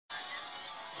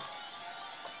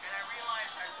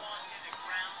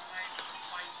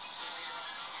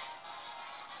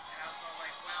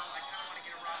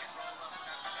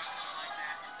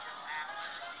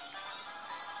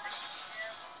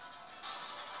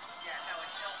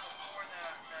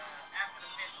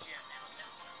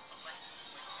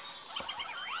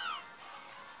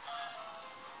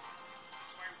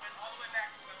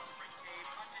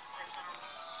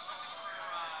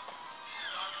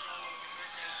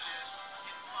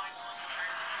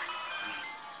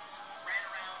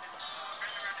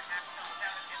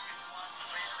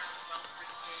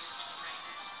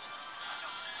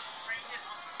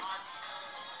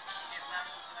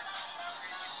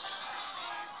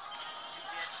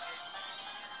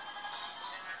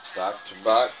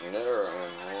Back-to-back knitter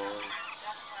awards.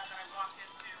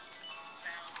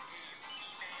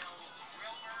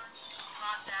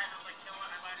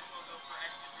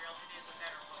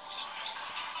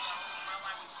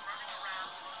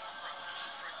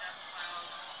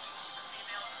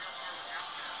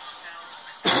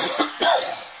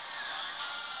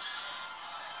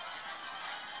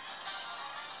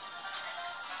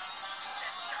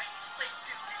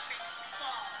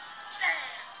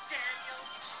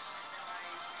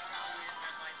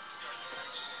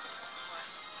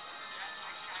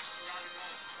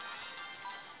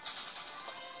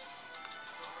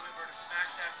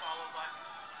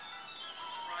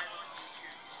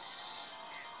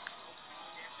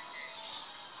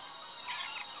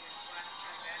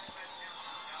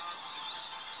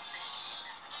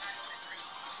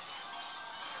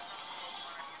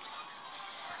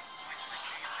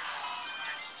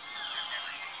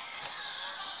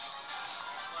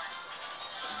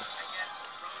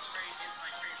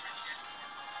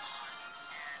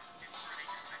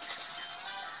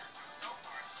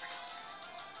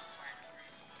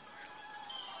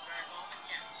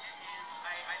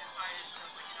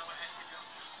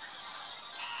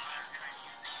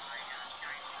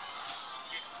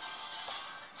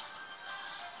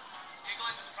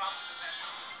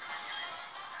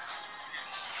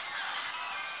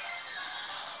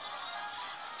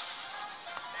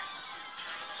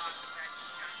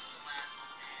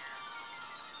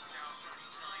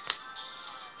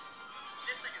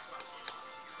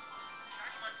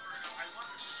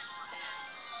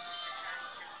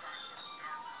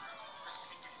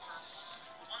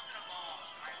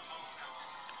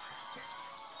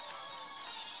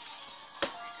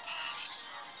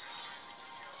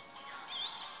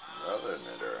 Another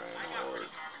knitter award.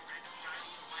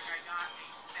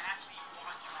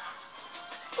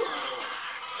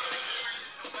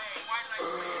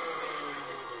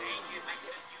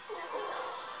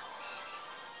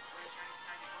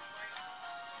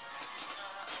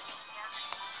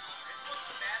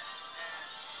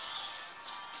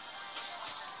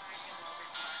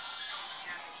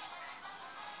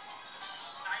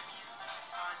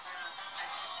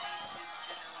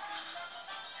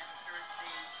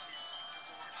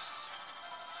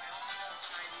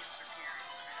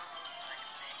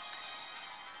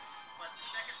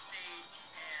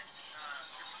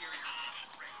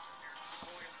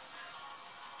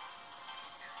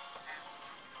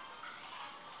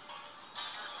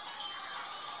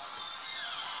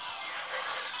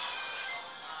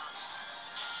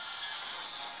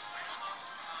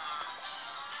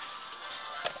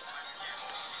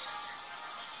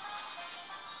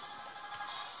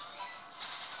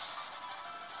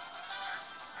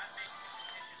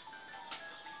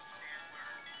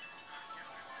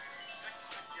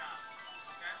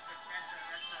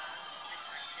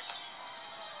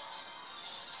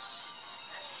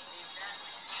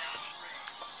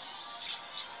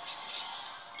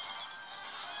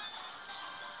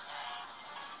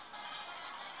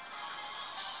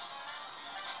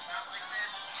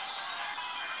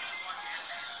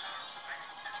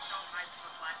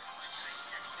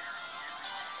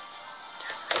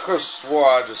 I could have swore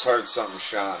I just heard something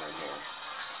shining here.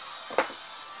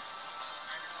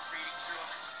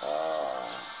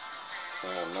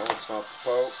 No, it's not the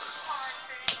poke.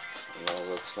 No,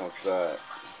 that's not that.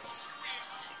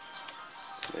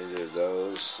 Neither of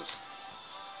those.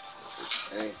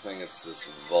 If anything, it's this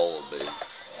Vullaby.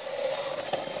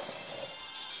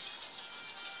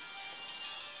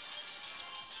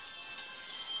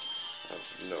 I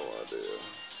have no idea.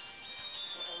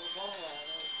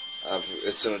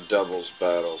 It's in a doubles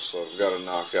battle, so I've got to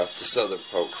knock out this other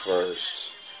poke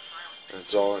first. And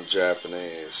it's all in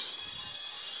Japanese,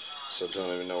 so I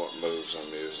don't even know what moves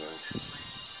I'm using.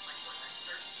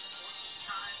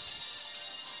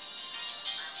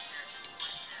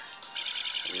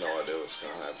 I have no idea what's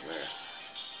going to happen here.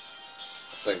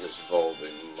 I think this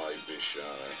Vullaby might be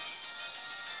shining.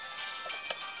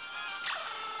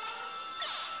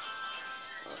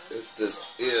 If this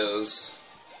is...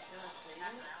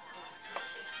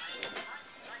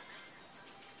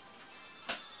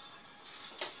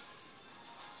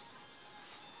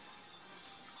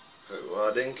 Well,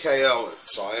 I didn't KO it,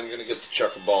 so I am going to get the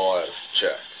chucker ball out of the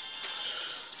check.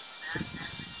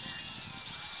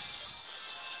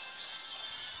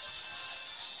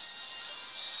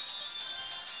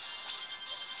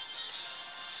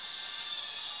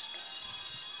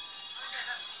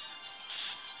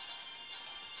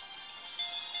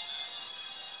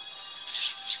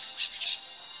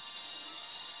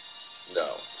 No,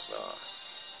 it's not.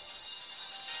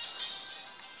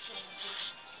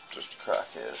 Just a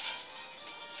crackhead.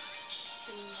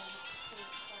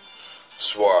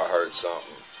 Swore I heard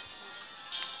something.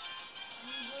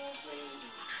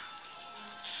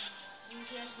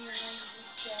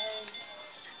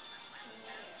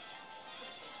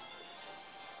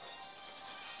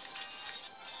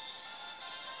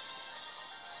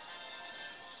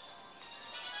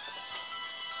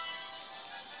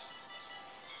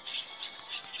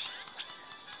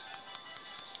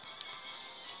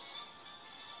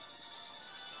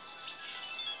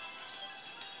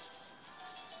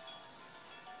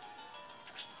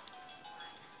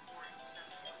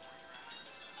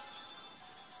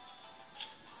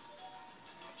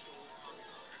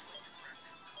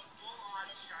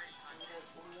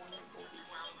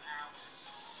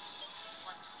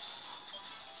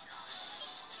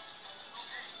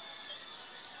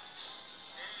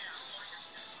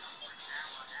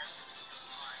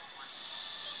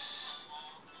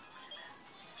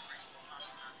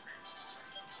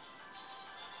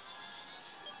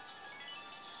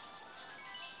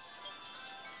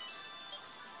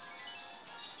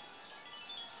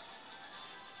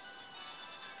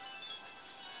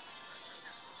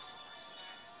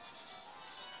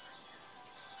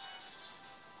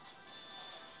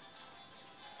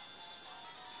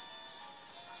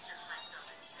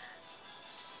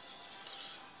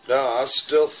 No, I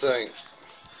still think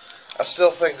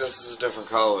this is a different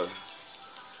color.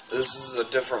 This is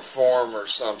a different form or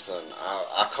something.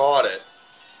 I caught it.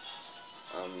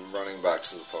 I'm running back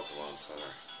to the Pokemon Center.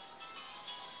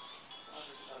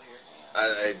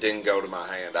 It didn't go to my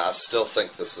hand. I still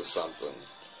think this is something.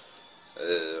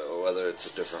 Whether it's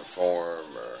a different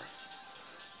form or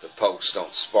the pokes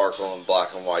don't sparkle in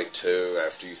black and white too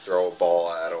after you throw a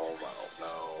ball at them. I don't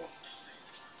know.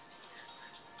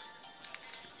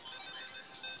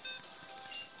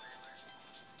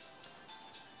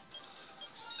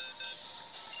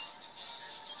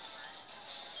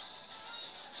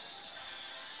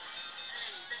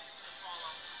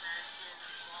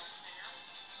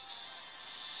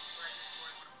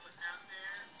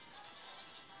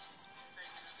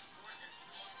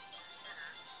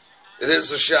 It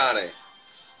is a shiny.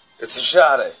 It's a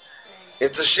shiny.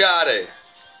 It's a shiny.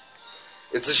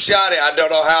 It's a shiny. I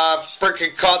don't know how I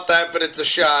freaking caught that, but it's a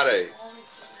shiny.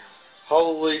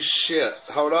 Holy shit.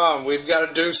 Hold on. We've got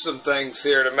to do some things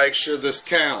here to make sure this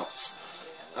counts.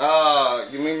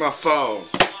 Give me my phone.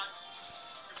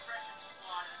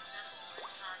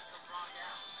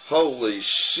 Holy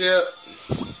shit.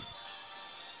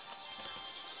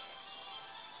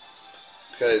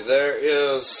 Okay, there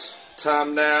is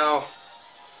Time Now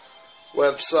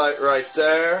website right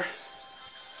there.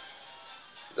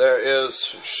 There is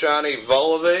shiny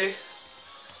Vullaby.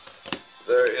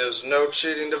 There is no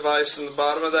cheating device in the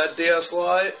bottom of that DS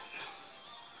Lite.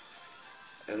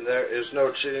 And there is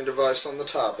no cheating device on the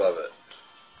top of it.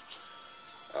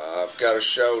 I've got to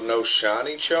show no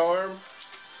shiny charm.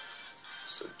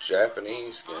 It's a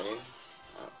Japanese game.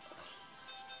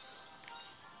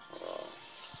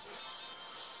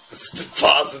 Let's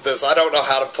deposit this. I don't know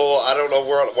how to pull. I don't know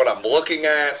what I'm looking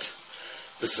at.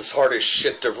 This is hard as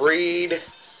shit to read.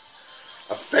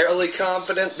 I'm fairly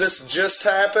confident this just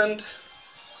happened.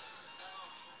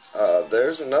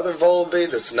 There's another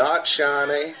Vullaby that's not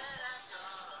shiny.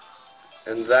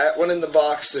 And that one in the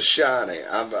box is shiny.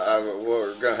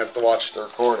 We're going to have to watch the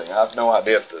recording. I have no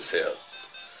idea if this hit.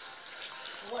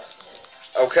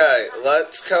 Okay,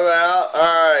 let's come out.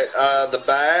 Alright, the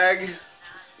bag.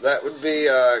 That would be,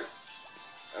 I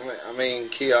mean,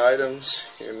 key items.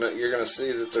 You're going to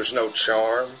see that there's no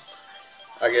charm,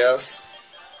 I guess.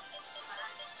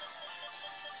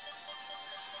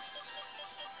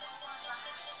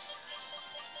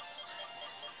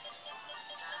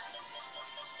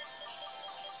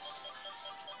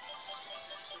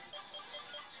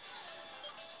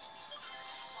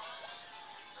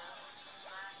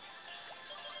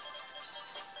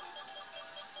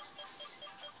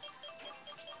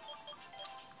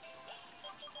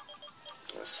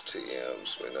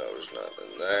 STMs, we know there's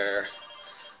nothing there.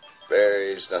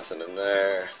 Berries, nothing in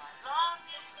there.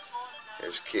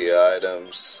 Here's key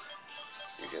items.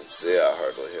 You can see I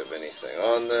hardly have anything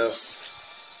on this.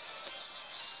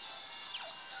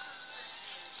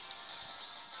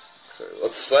 Okay,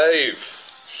 let's save.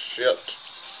 Shit.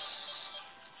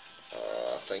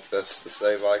 I think that's the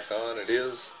save icon. It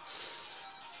is.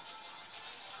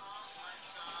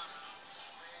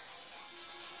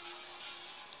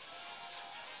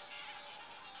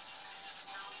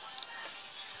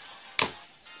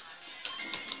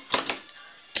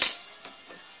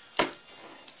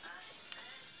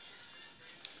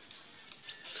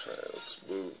 Okay, let's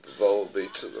move the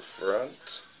Vullaby to the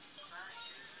front.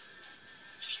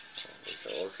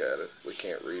 look at it. We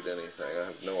can't read anything. I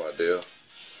have no idea.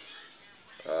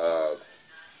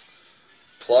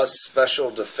 Plus special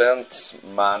defense,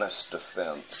 minus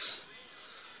defense.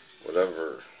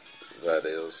 Whatever that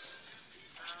is.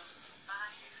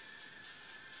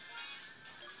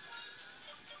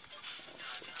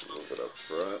 A little bit up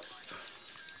front.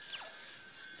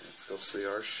 Let's go see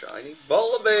our shiny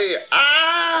Vullaby.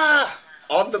 Ah!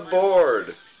 On the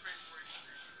board.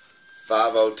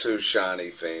 502 shiny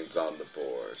fiends on the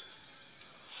board.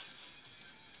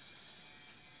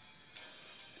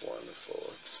 Wonderful.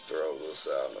 Let's throw this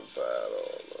out in a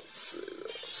battle. Let's see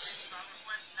this.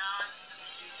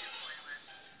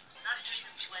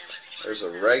 There's a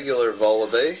regular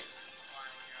Vullaby.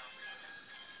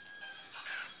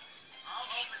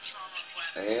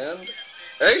 And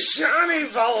a shiny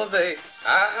Vullaby.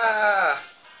 Ah!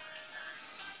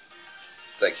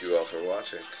 Thank you all for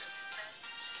watching.